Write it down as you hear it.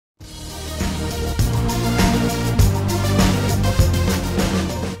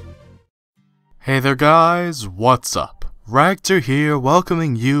Hey there guys, what's up? Ragtter here,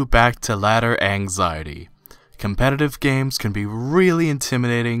 welcoming you back to Ladder Anxiety. Competitive games can be really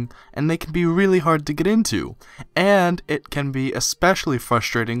intimidating, and they can be really hard to get into, and it can be especially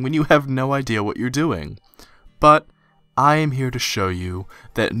frustrating when you have no idea what you're doing. But I am here to show you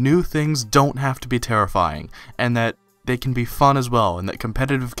that new things don't have to be terrifying, and that they can be fun as well, and that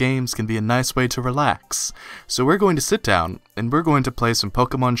competitive games can be a nice way to relax. So we're going to sit down, and we're going to play some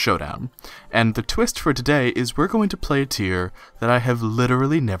Pokémon Showdown. And the twist for today is we're going to play a tier that I have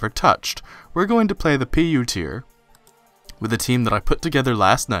literally never touched. We're going to play the PU tier with a team that I put together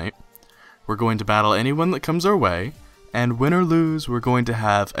last night. We're going to battle anyone that comes our way, and win or lose, we're going to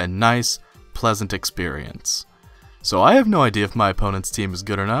have a nice, pleasant experience. So I have no idea if my opponent's team is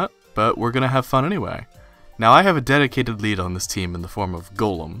good or not, but we're going to have fun anyway. Now I have a dedicated lead on this team in the form of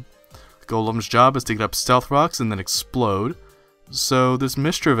Golem. Golem's job is to get up stealth rocks and then explode, so this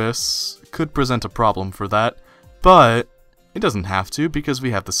Mischievous could present a problem for that, but it doesn't have to because we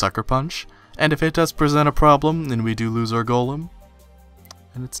have the Sucker Punch, and if it does present a problem then we do lose our Golem,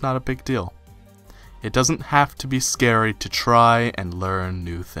 and it's not a big deal. It doesn't have to be scary to try and learn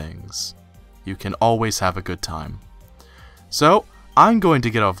new things. You can always have a good time. So I'm going to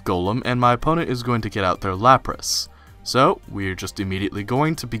get off Golem, and my opponent is going to get out their Lapras. So, we're just immediately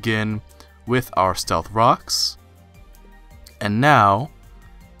going to begin with our Stealth Rocks. And now,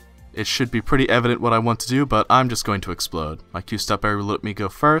 it should be pretty evident what I want to do, but I'm just going to explode. My Q-Stop area will let me go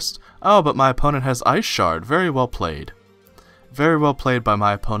first. Oh, but my opponent has Ice Shard. Very well played. Very well played by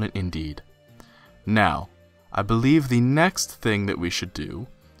my opponent indeed. Now, I believe the next thing that we should do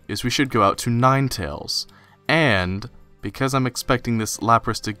is we should go out to Ninetales, and because I'm expecting this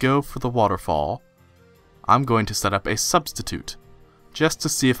Lapras to go for the waterfall, I'm going to set up a substitute, just to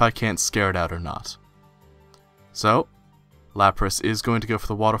see if I can't scare it out or not. So, Lapras is going to go for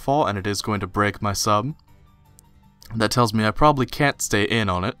the waterfall, and it is going to break my sub. That tells me I probably can't stay in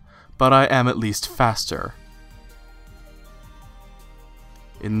on it, but I am at least faster.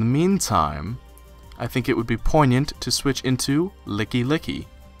 In the meantime, I think it would be poignant to switch into Licky Licky.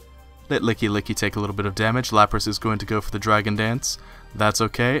 Let Licky Licky take a little bit of damage. Lapras is going to go for the Dragon Dance. That's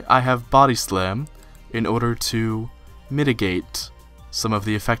okay. I have Body Slam in order to mitigate some of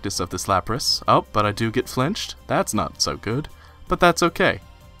the effectiveness of this Lapras. Oh, but I do get flinched. That's not so good, but that's okay.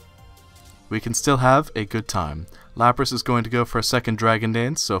 We can still have a good time. Lapras is going to go for a second Dragon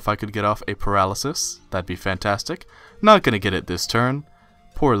Dance, so if I could get off a Paralysis, that'd be fantastic. Not going to get it this turn.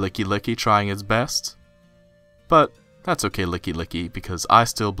 Poor Licky Licky trying its best. But that's okay, Licky Licky, because I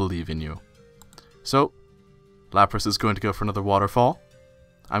still believe in you. So, Lapras is going to go for another waterfall.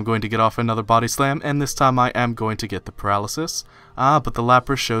 I'm going to get off another Body Slam, and this time I am going to get the Paralysis. Ah, but the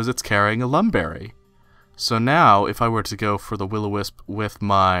Lapras shows it's carrying a Lumberry. So now, if I were to go for the Will-O-Wisp with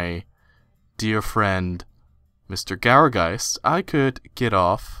my dear friend, Mr. Gargeist, I could get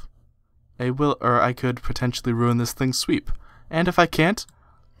off I could potentially ruin this thing's sweep. And if I can't,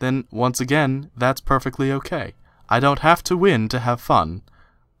 then once again, that's perfectly okay. I don't have to win to have fun.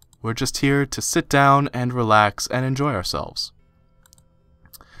 We're just here to sit down and relax and enjoy ourselves.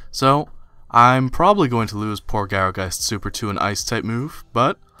 So, I'm probably going to lose poor Gargeist Super to an Ice-type move,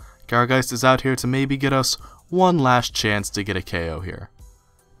 but Gargeist is out here to maybe get us one last chance to get a KO here.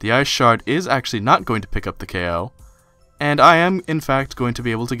 The Ice Shard is actually not going to pick up the KO, and I am in fact going to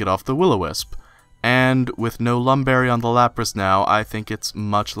be able to get off the Will-O-Wisp. And with no Lumberry on the Lapras now, I think it's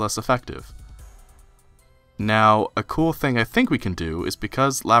much less effective. Now, a cool thing I think we can do is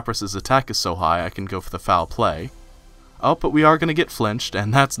because Lapras' attack is so high, I can go for the Foul Play. Oh, but we are going to get flinched,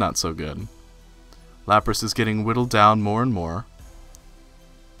 and that's not so good. Lapras is getting whittled down more and more.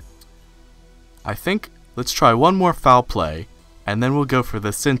 I think let's try one more Foul Play, and then we'll go for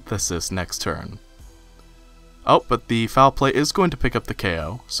the Synthesis next turn. Oh, but the Foul Play is going to pick up the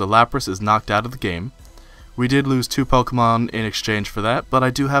KO, so Lapras is knocked out of the game. We did lose 2 Pokemon in exchange for that, but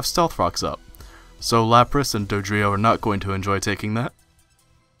I do have Stealth Rocks up. So Lapras and Dodrio are not going to enjoy taking that,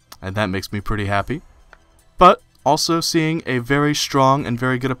 and that makes me pretty happy. But also seeing a very strong and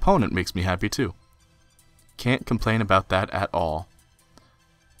very good opponent makes me happy too. Can't complain about that at all.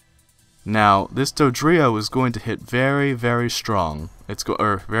 Now, this Dodrio is going to hit very, very strong.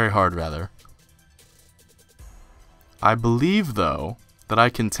 Very hard rather. I believe though that I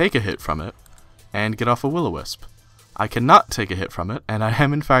can take a hit from it and get off a Will-O-Wisp. I cannot take a hit from it, and I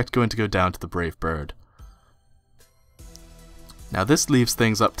am in fact going to go down to the Brave Bird. Now this leaves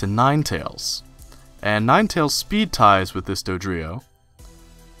things up to Ninetales, and Ninetales speed ties with this Dodrio.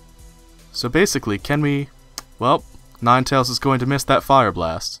 So basically, well, Ninetales is going to miss that Fire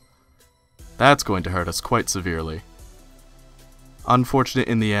Blast. That's going to hurt us quite severely. Unfortunate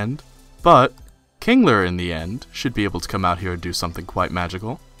in the end, but Kingler, in the end, should be able to come out here and do something quite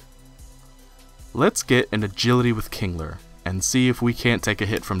magical. Let's get an agility with Kingler, and see if we can't take a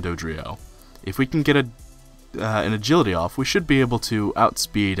hit from Dodrio. If we can get an agility off, we should be able to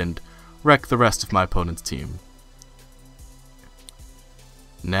outspeed and wreck the rest of my opponent's team.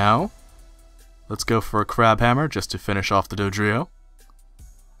 Now, let's go for a Crab Hammer just to finish off the Dodrio.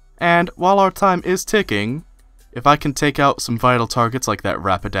 And while our time is ticking, if I can take out some vital targets like that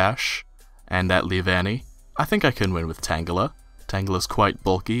Rapidash and that Leavanny, I think I can win with Tangela. Tangela's quite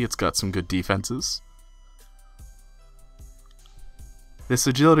bulky, it's got some good defenses. This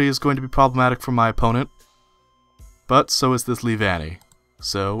agility is going to be problematic for my opponent, but so is this Leavanny.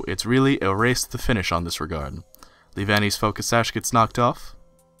 So it's really a race to the finish on this regard. Leavanny's Focus Sash gets knocked off.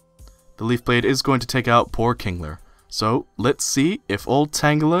 The Leaf Blade is going to take out poor Kingler. So let's see if old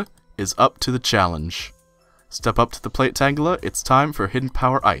Tangela is up to the challenge. Step up to the plate, Tangela. It's time for Hidden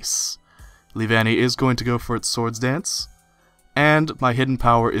Power Ice. Leavanny is going to go for its Swords Dance, and my Hidden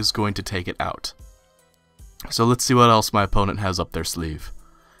Power is going to take it out. So let's see what else my opponent has up their sleeve.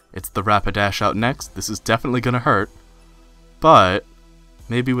 It's the Rapidash out next. This is definitely going to hurt, but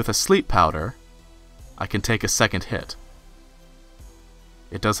maybe with a Sleep Powder, I can take a second hit.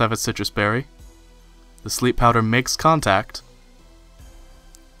 It does have a Citrus Berry. The Sleep Powder makes contact.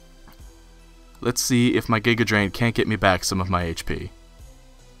 Let's see if my Giga Drain can't get me back some of my HP.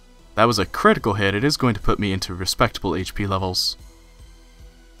 That was a critical hit. It is going to put me into respectable HP levels.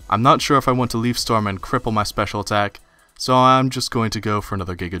 I'm not sure if I want to Leaf Storm and cripple my special attack, so I'm just going to go for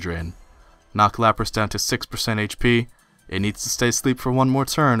another Giga Drain. Knock Lapras down to 6% HP. It needs to stay asleep for one more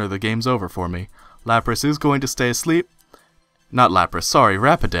turn or the game's over for me. Lapras is going to stay asleep. Not Lapras, sorry,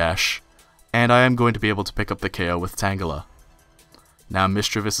 Rapidash. And I am going to be able to pick up the KO with Tangela. Now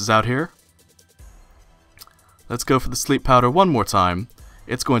Mischievous is out here. Let's go for the Sleep Powder one more time.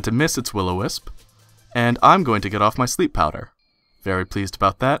 It's going to miss its Will-O-Wisp, and I'm going to get off my Sleep Powder. Very pleased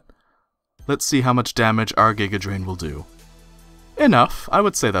about that. Let's see how much damage our Giga Drain will do. Enough. I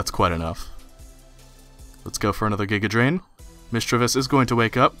would say that's quite enough. Let's go for another Giga Drain. Mischievous is going to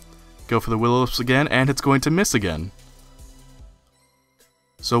wake up, go for the Will-O-Wisp again, and it's going to miss again.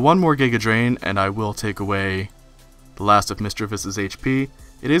 So one more Giga Drain, and I will take away the last of Mischievous's HP.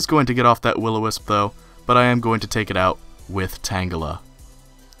 It is going to get off that Will-O-Wisp though, but I am going to take it out with Tangela.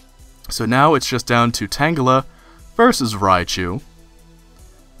 So now it's just down to Tangela versus Raichu.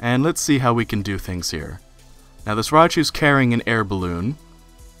 And let's see how we can do things here. Now this Raichu's carrying an air balloon,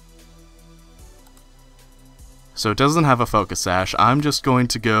 so it doesn't have a Focus Sash. I'm just going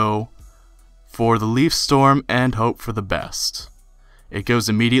to go for the Leaf Storm and hope for the best. It goes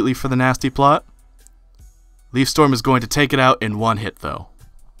immediately for the Nasty Plot. Leaf Storm is going to take it out in one hit though.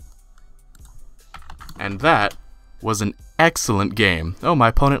 And that was an excellent game. Oh, my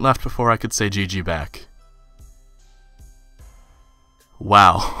opponent left before I could say GG back.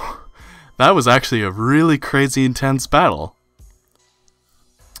 Wow. That was actually a really crazy intense battle.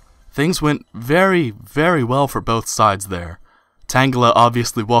 Things went very, very well for both sides there. Tangela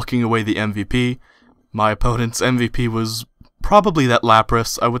obviously walking away the MVP. My opponent's MVP was probably that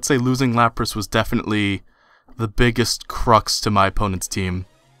Lapras. I would say losing Lapras was definitely the biggest crux to my opponent's team.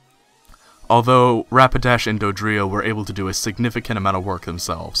 Although Rapidash and Dodrio were able to do a significant amount of work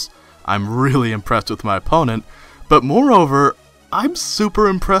themselves. I'm really impressed with my opponent, but moreover, I'm super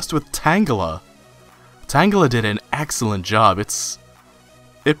impressed with Tangela. Tangela did an excellent job.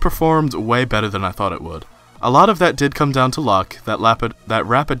 It performed way better than I thought it would. A lot of that did come down to luck. That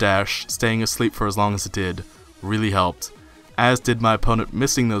Rapidash staying asleep for as long as it did really helped, as did my opponent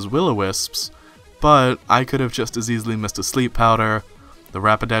missing those Will-O-Wisps, but I could have just as easily missed a Sleep Powder. The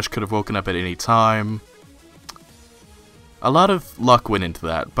Rapidash could have woken up at any time. A lot of luck went into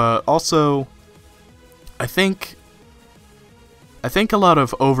that, but also I think a lot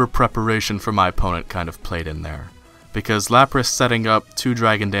of over-preparation for my opponent kind of played in there. Because Lapras setting up 2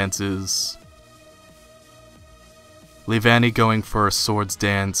 Dragon Dances, Leavanny going for a Swords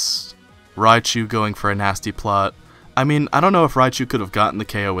Dance, Raichu going for a Nasty Plot. I mean, I don't know if Raichu could have gotten the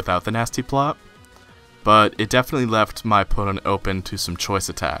KO without the Nasty Plot, but it definitely left my opponent open to some choice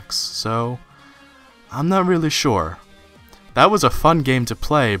attacks, so I'm not really sure. That was a fun game to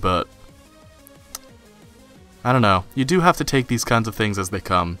play, but I don't know. You do have to take these kinds of things as they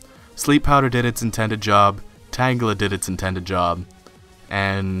come. Sleep Powder did its intended job, Tangela did its intended job,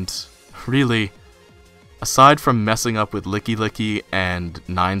 and really, aside from messing up with Licky Licky and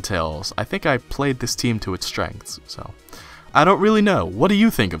Ninetales, I think I played this team to its strengths, so I don't really know. What do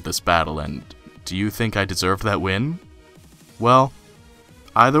you think of this battle, and do you think I deserved that win? Well,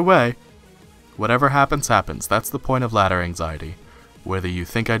 either way, whatever happens, happens. That's the point of ladder anxiety. Whether you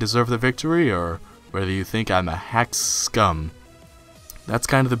think I deserve the victory or whether you think I'm a hack scum. That's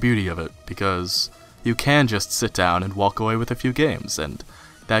kind of the beauty of it, because you can just sit down and walk away with a few games, and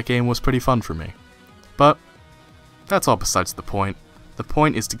that game was pretty fun for me. But that's all besides the point. The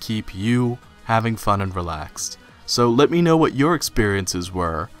point is to keep you having fun and relaxed. So let me know what your experiences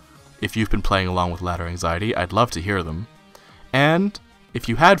were. If you've been playing along with Ladder Anxiety, I'd love to hear them. And if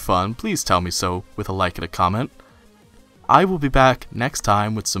you had fun, please tell me so with a like and a comment. I will be back next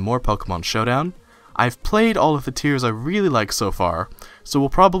time with some more Pokémon Showdown. I've played all of the tiers I really like so far, so we'll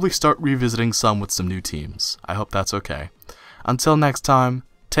probably start revisiting some with some new teams. I hope that's okay. Until next time,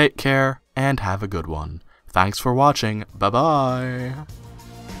 take care and have a good one. Thanks for watching. Bye-bye.